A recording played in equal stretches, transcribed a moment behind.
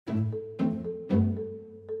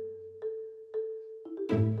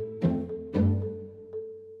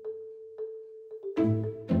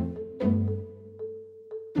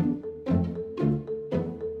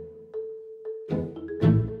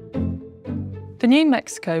The New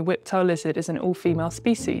Mexico whiptail lizard is an all-female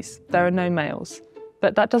species. There are no males,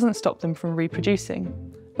 but that doesn't stop them from reproducing.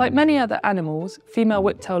 Like many other animals, female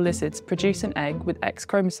whiptail lizards produce an egg with X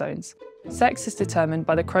chromosomes. Sex is determined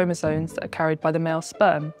by the chromosomes that are carried by the male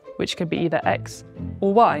sperm, which can be either X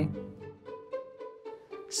or Y.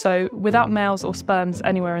 So, without males or sperms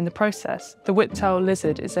anywhere in the process, the whiptail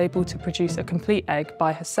lizard is able to produce a complete egg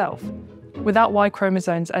by herself. Without Y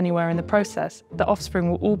chromosomes anywhere in the process, the offspring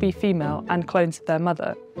will all be female and clones of their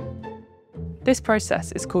mother. This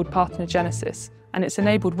process is called parthenogenesis, and it's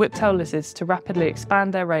enabled whiptail lizards to rapidly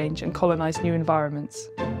expand their range and colonise new environments.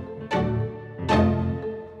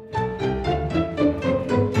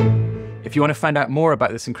 If you want to find out more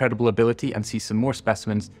about this incredible ability and see some more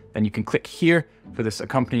specimens, then you can click here for this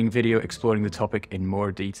accompanying video exploring the topic in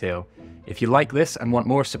more detail. If you like this and want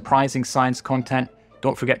more surprising science content,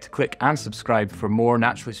 don't forget to click and subscribe for more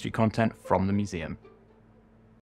natural history content from the museum.